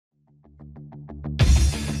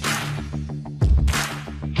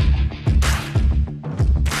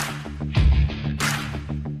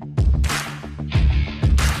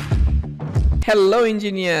Hello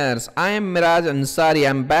engineers, I am Miraj Ansari. I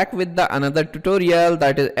am back with the another tutorial,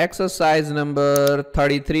 that is exercise number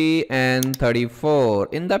 33 and 34.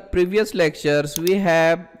 In the previous lectures we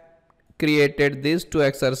have created these two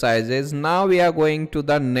exercises. Now we are going to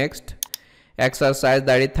the next exercise,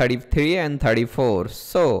 that is 33 and 34.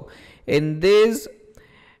 So in these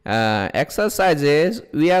exercises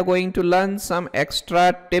we are going to learn some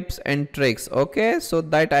extra tips and tricks, okay, so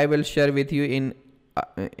that I will share with you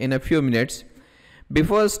in a few minutes.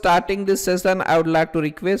 Before starting this session, I would like to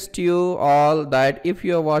request you all that if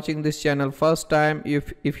you are watching this channel first time,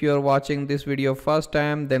 if you are watching this video first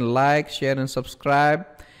time, then like, share and subscribe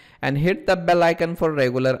and hit the bell icon for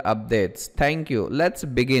regular updates. Thank you. Let's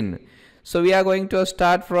begin. So we are going to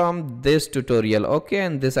start from this tutorial, okay,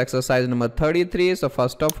 and this exercise number 33. So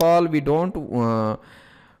first of all, we don't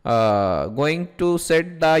going to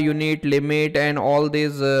set the unit limit and all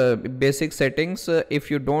these basic settings. If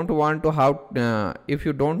you don't want to if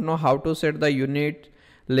you don't know how to set the unit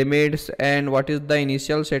limits and what is the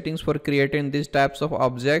initial settings for creating these types of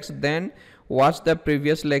objects, then watch the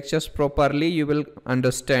previous lectures properly. You will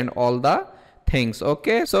understand all the things,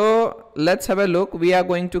 okay. So let's have a look. We are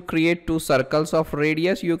going to create two circles of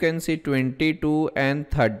radius. You can see 22 and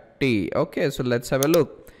 30, okay. So let's have a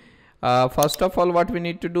look. First of all, what we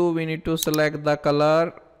need to do, we need to select the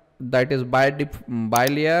color, that is by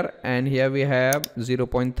layer, and here we have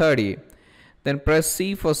 0.30. Then press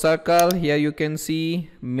C for circle. Here you can see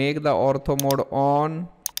make the ortho mode on.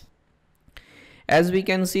 As we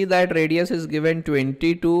can see that radius is given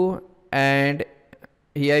 22 and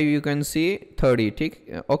here you can see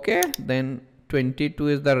 30, okay. Then 22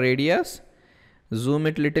 is the radius. Zoom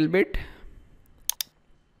it little bit.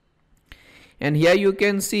 And here you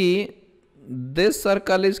can see this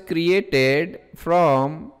circle is created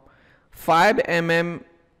from 5 mm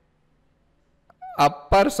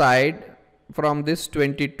upper side from this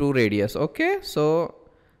 22 radius, okay. So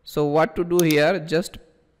what to do here, just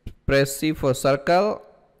press C for circle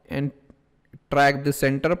and track the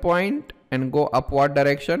center point and go upward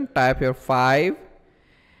direction, type here 5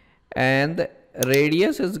 and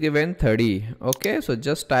radius is given 30, okay. So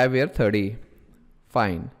just type here 30,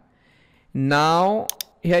 fine. Now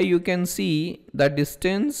here you can see the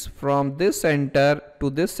distance from this center to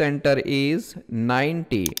this center is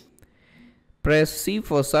 90. Press C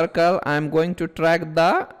for circle. I am going to track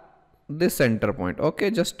this center point, okay.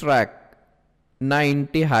 Just track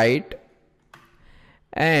 90 height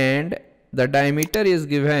and the diameter is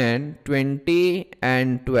given 20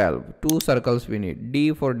 and 12. Two circles we need.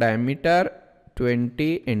 D for diameter,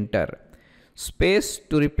 20, enter. Space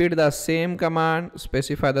to repeat the same command,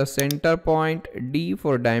 specify the center point, D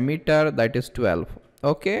for diameter, that is 12,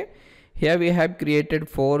 okay. Here we have created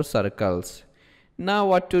 4 circles. Now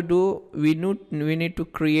what to do, we need to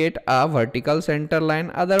create a vertical center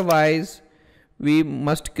line, otherwise we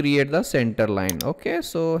must create the center line, okay.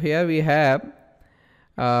 So here we have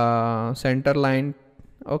center line,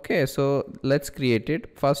 okay. So let's create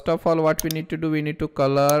it. First of all, what we need to do, we need to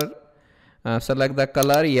select the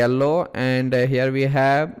color yellow, and here we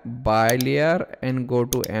have bilayer and go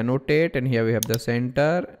to annotate, and here we have the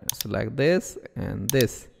center, select this and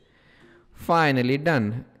this. Finally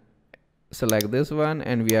done. Select this one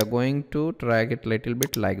and we are going to drag it little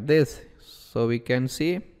bit like this, so we can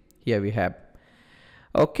see here we have,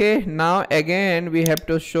 okay. Now again we have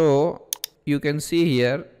to show, you can see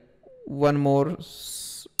here one more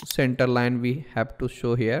center line we have to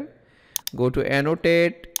show here. Go to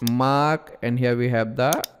annotate, mark, and here we have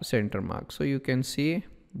the center mark. So you can see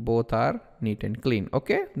both are neat and clean,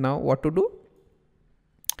 okay. Now what to do?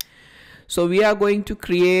 So we are going to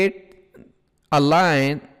create a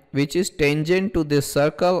line which is tangent to this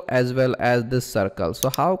circle as well as this circle. So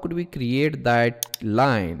how could we create that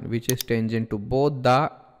line which is tangent to both the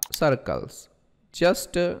circles?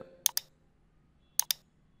 Just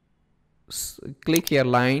click here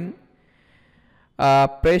line.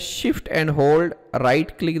 Press shift and hold,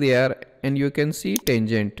 right click there, and you can see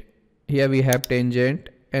tangent. Here we have tangent,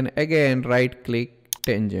 and again right click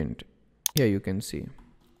tangent. Here you can see.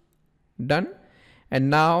 Done.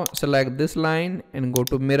 And now select this line and go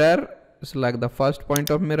to mirror. Select the first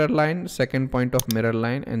point of mirror line, second point of mirror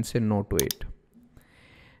line, and say no to it.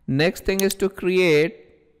 Next thing is to create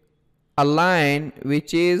a line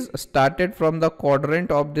which is started from the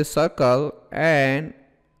quadrant of the circle and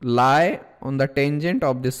lie on the tangent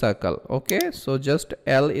of this circle, okay. So just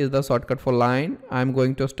L is the shortcut for line. I'm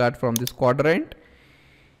going to start from this quadrant,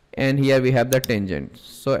 and here we have the tangent.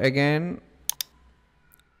 So again,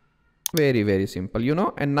 very simple, you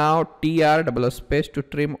know. And now TR double space to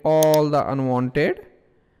trim all the unwanted,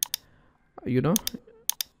 you know,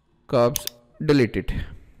 curves delete it.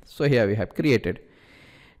 So here we have created.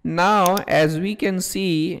 Now as we can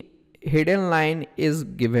see, hidden line is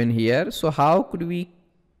given here. So how could we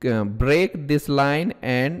break this line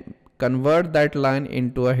and convert that line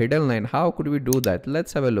into a hidden line? How could we do that?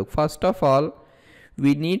 Let's have a look. First of all,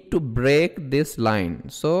 we need to break this line.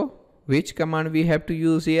 So which command we have to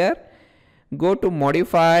use here? Go to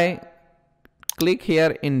modify, click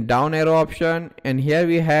here in down arrow option, and here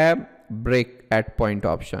we have break at point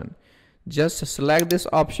option. Just select this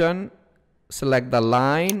option, select the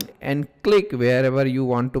line and click wherever you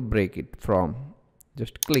want to break it from.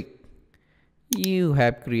 Just click. You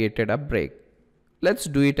have created a break. Let's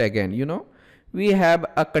do it again. We have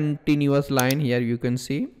a continuous line here, you can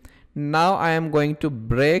see. Now I am going to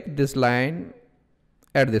break this line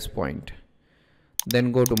at this point.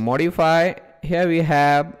 Then go to modify. Here we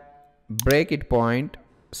have break it point,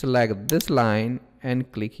 select this line and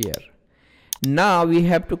click here. Now we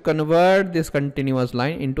have to convert this continuous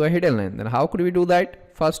line into a hidden line. Then how could we do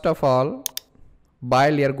that? First of all,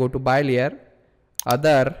 by layer, go to by layer,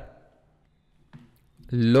 other,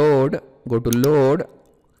 load, go to load,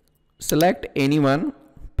 select anyone,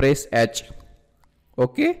 press H,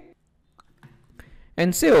 okay,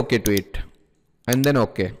 and say okay to it, and then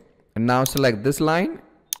okay. And now select this line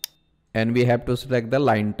and we have to select the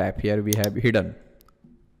line type. Here we have hidden.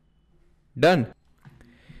 Done.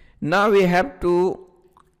 Now we have to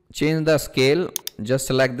change the scale. Just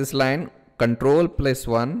select this line, control plus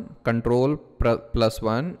 1, control plus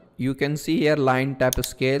 1. You can see here line type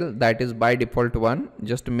scale, that is by default 1.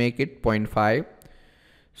 Just make it 0.5.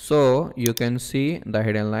 So you can see the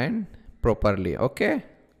hidden line properly. Okay,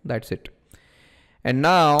 that's it. And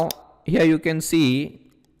now here you can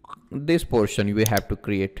see this portion we have to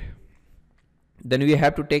create. Then we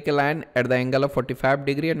have to take a line at the angle of 45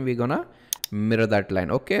 degree and we're gonna mirror that line.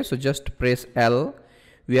 Okay, so just press L.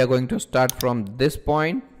 We are going to start from this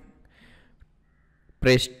point,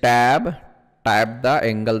 press tab, type the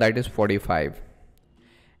angle, that is 45,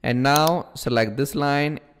 and now select this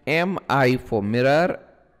line, MI for mirror,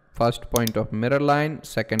 first point of mirror line,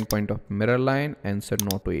 second point of mirror line, and say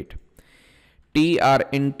no to it. TR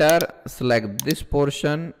enter, select this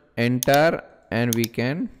portion, enter, and we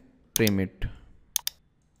can trim it.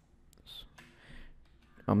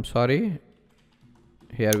 I'm sorry,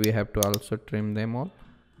 here we have to also trim them all,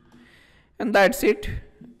 and that's it.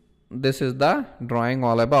 This is the drawing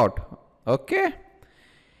all about. Okay,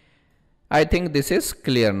 I think this is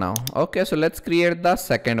clear now. Okay, so let's create the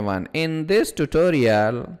second one. In this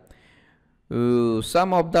tutorial,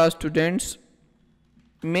 some of the students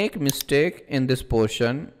make mistake in this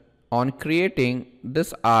portion on creating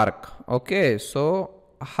this arc. Okay, so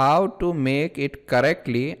how to make it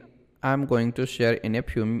correctly, I'm going to share in a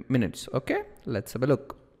few minutes. Okay, let's have a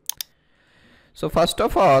look. So first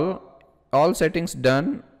of all settings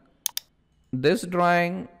done. This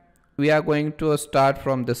drawing, we are going to start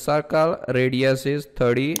from the circle, radius is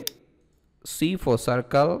 30, C for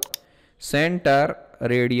circle, center,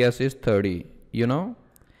 radius is 30,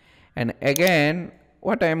 and again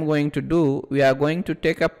what I am going to do, we are going to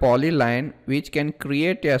take a polyline which can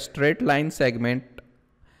create a straight line segment,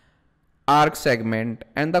 arc segment,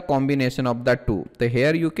 and the combination of the two. So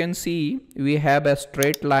here you can see we have a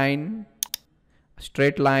straight line,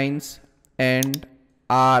 straight lines and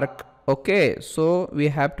arc. Okay, so we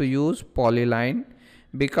have to use polyline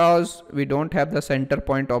because we don't have the center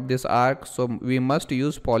point of this arc, so we must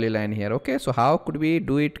use polyline here. Okay, so how could we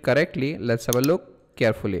do it correctly? Let's have a look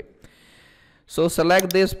carefully. So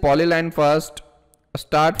select this polyline first,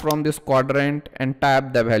 start from this quadrant and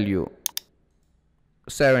type the value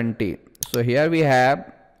 70. So here we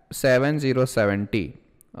have 7070.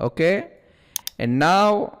 Okay, and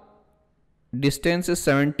now distance is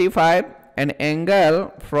 75 and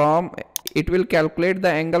angle from, it will calculate the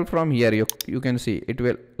angle from here. You can see it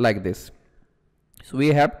will like this. So we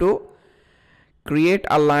have to create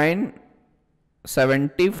a line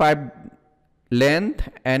 75 length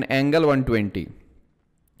and angle 120,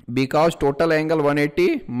 because total angle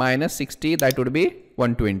 180 minus 60, that would be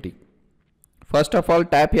 120. First of all,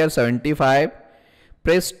 tap here 75,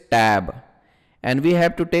 press tab, and we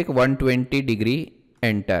have to take 120 degree,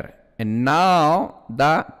 enter, and now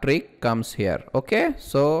the trick comes here. Okay,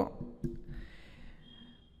 so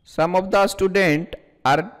some of the student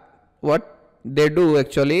are, what they do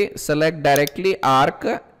actually, select directly arc,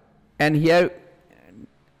 and here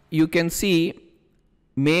you can see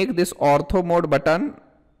make this ortho mode button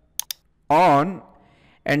on,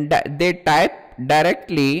 and they type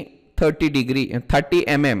directly 30 degree, 30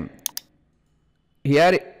 mm.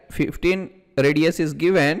 Here 15 radius is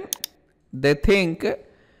given. They think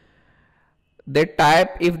they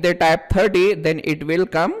type, if they type 30, then it will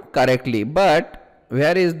come correctly. But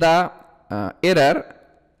where is the error?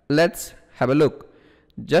 Let's have a look.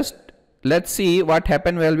 Just let's see what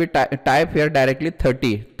happened when we type here directly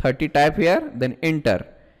 30 type here, then enter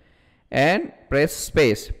and press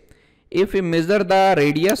space. If we measure the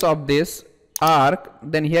radius of this arc,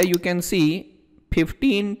 then here you can see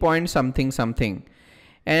 15 point something,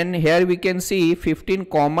 and here we can see 15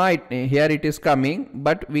 comma, here it is coming,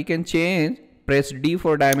 but we can change, press D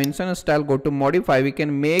for dimension style, go to modify, we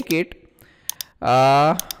can make it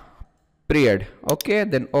period. Okay,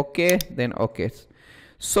 then okay, then okay.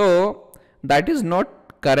 So that is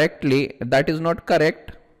not correctly, that is not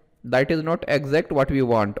correct, that is not exact what we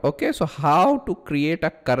want. Okay, so how to create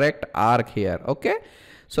a correct arc here? Okay,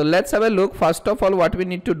 so let's have a look. First of all, what we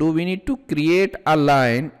need to do, we need to create a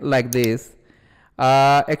line like this.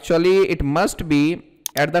 Actually it must be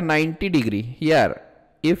at the 90 degree here.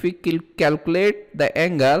 If we calculate the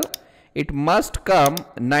angle, it must come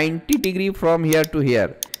 90 degree from here to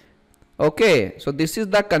here. Okay, so this is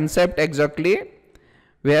the concept exactly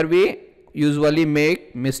where we usually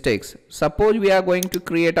make mistakes. Suppose we are going to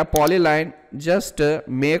create a polyline, just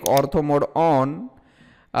make ortho mode on,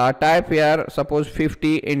 type here suppose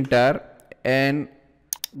 50, enter and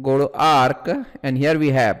go to arc, and here we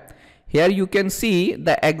have, here you can see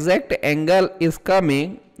the exact angle is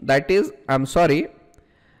coming, that is, I'm sorry,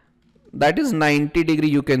 that is 90 degree,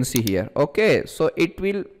 you can see here. Okay, so it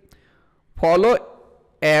will follow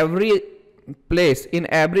every place, in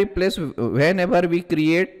every place whenever we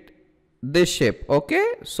create this shape.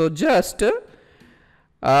 Okay, so just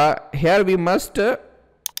here we must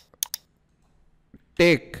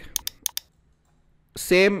take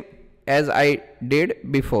same as I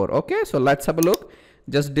did before. Okay, so let's have a look.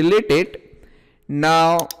 Just delete it.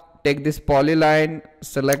 Now take this polyline,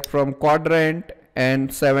 select from quadrant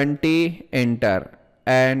and 70, enter,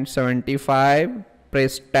 and 75,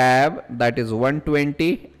 press tab, that is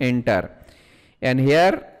 120, enter, and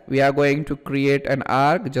here we are going to create an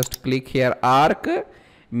arc. Just click here arc,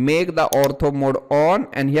 make the ortho mode on,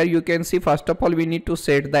 and here you can see first of all we need to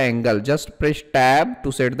set the angle. Just press tab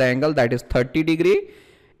to set the angle, that is 30 degree.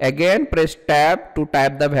 Again press tab to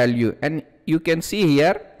type the value, and you can see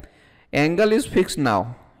here angle is fixed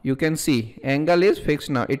now. You can see angle is fixed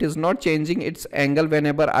now. It is not changing its angle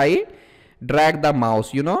whenever I drag the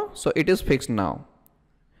mouse, you know, so it is fixed now.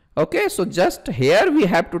 Okay, so just here we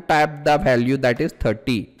have to type the value, that is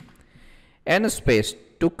 30, and space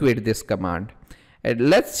to quit this command. And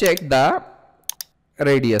let's check the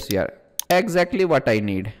radius here, exactly what I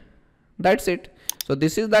need. That's it. So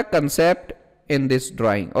this is the concept in this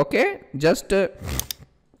drawing. Okay, just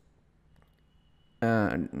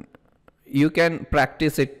you can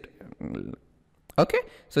practice it. Okay,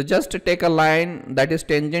 so just take a line that is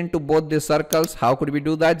tangent to both the circles. How could we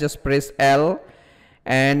do that? Just press L,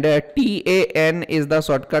 and TAN is the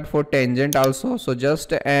shortcut for tangent also. So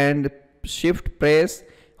just and shift press,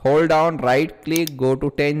 hold down, right click, go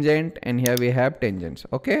to tangent, and here we have tangents.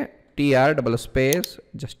 Okay, TR double space,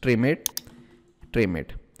 just trim it.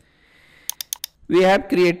 We have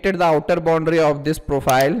created the outer boundary of this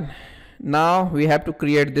profile. Now we have to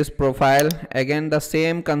create this profile. Again the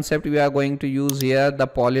same concept we are going to use here, the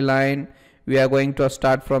polyline. We are going to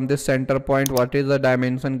start from this center point. What is the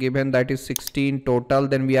dimension given? That is 16 total.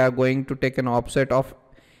 Then we are going to take an offset of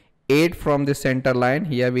 8 from the center line.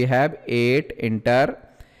 Here we have 8, enter,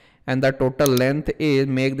 and the total length is,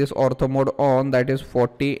 make this ortho mode on, that is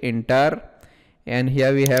 40, enter, and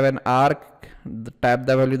here we have an arc, type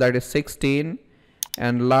the value, that is 16,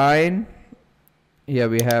 and line, here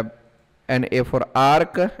we have an A for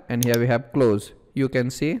arc, and here we have close. You can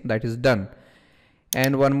see that is done.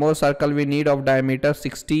 And one more circle we need of diameter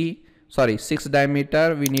 6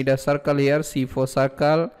 diameter. We need a circle here, C for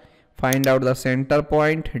circle, find out the center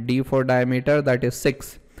point, D for diameter, that is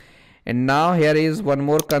 6. And now here is one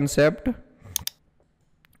more concept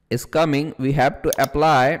is coming. We have to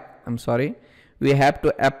apply, we have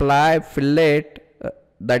to apply fillet,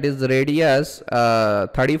 that is radius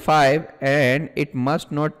 35, and it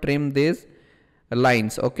must not trim these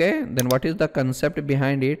lines. Okay, then what is the concept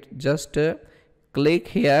behind it? Just click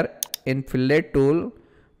here in fillet tool,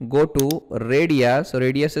 go to radius,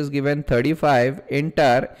 radius is given 35,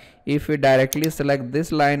 enter. If we directly select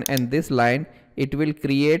this line and this line, it will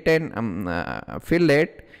create an fillet,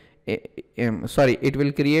 it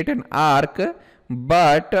will create an arc.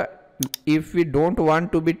 But if we don't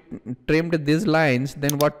want to be trimmed these lines,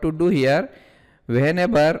 then what to do here?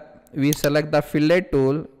 Whenever we select the fillet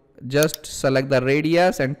tool, just select the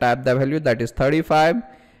radius and type the value, that is 35,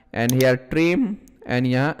 and here trim, and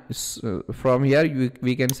yeah, from here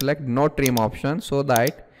we can select no trim option, so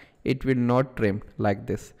that it will not trim like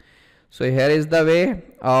this. So here is the way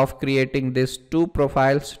of creating these two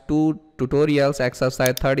profiles, two tutorials,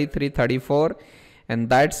 exercise 33, 34, and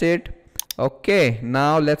that's it. Okay,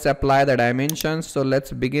 now let's apply the dimensions. So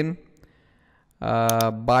let's begin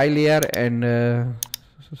by layer, and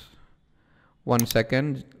one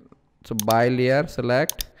second. So by layer,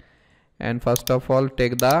 select, and first of all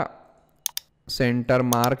take the center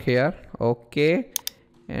mark here. Okay,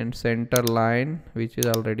 and center line which is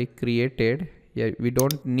already created. Yeah, we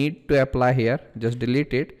don't need to apply here, just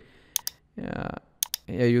delete it.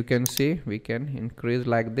 Here you can see we can increase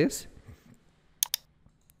like this,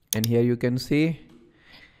 and here you can see,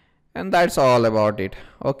 and that's all about it.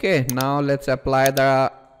 Okay, now let's apply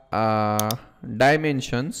the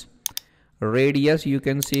dimensions. Radius you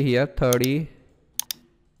can see here 30,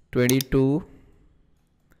 22,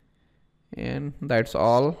 and that's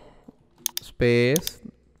all. Space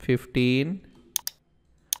 15,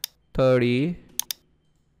 30,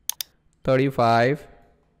 35,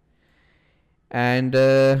 and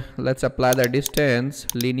let's apply the distance,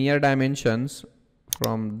 linear dimensions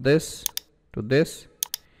from this to this.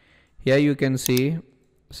 Here you can see,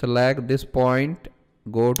 select this point,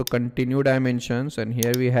 go to continue dimensions, and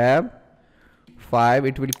here we have 5.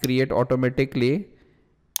 It will create automatically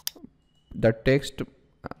the text.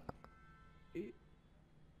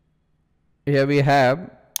 Here we have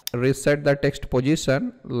reset the text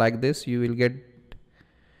position like this, you will get,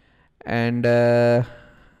 and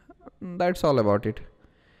that's all about it.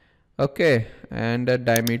 Okay, and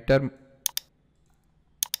diameter,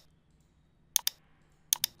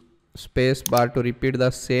 space bar to repeat the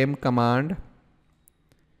same command,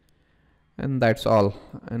 and that's all.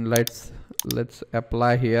 And let's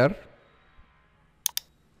apply here.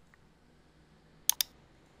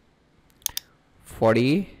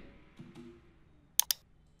 $40,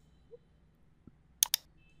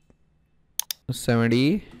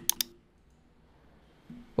 $70.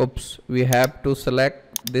 Oops, we have to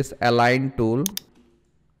select this align tool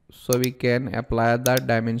so we can apply the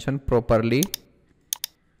dimension properly.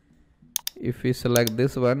 If we select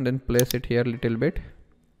this one, then place it here little bit,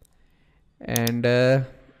 and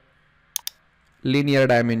linear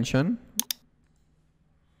dimension,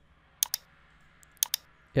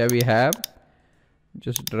 here we have,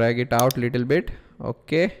 just drag it out little bit.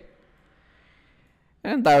 Okay,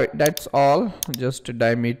 and that's all. Just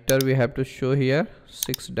diameter we have to show here,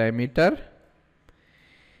 6 diameter,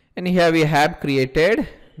 and here we have created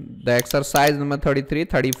the exercise number 33,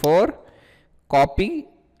 34. Copy,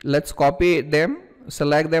 let's copy them,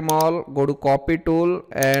 select them all, go to copy tool,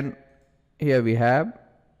 and here we have.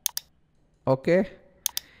 Okay,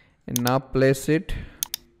 and now place it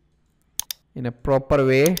in a proper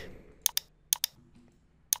way.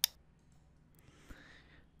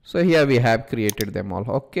 So here we have created them all.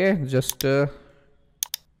 Okay, just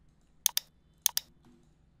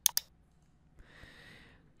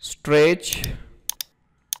stretch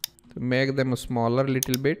to make them smaller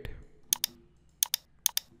little bit.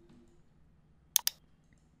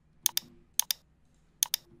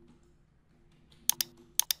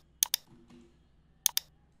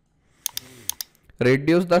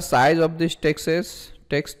 Reduce the size of this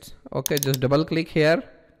text. Okay, just double click here,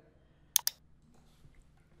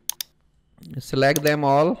 select them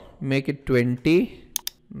all, make it 20.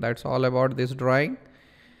 That's all about this drawing,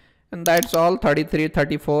 and that's all. 33,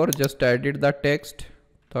 34, just edit the text.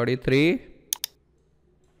 33,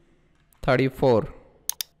 34.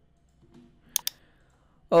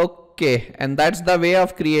 Okay, and that's the way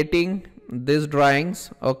of creating these drawings.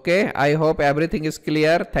 Okay, I hope everything is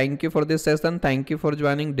clear. Thank you for this session. Thank you for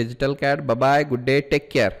joining Digital CAD. Bye bye, good day, take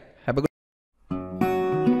care.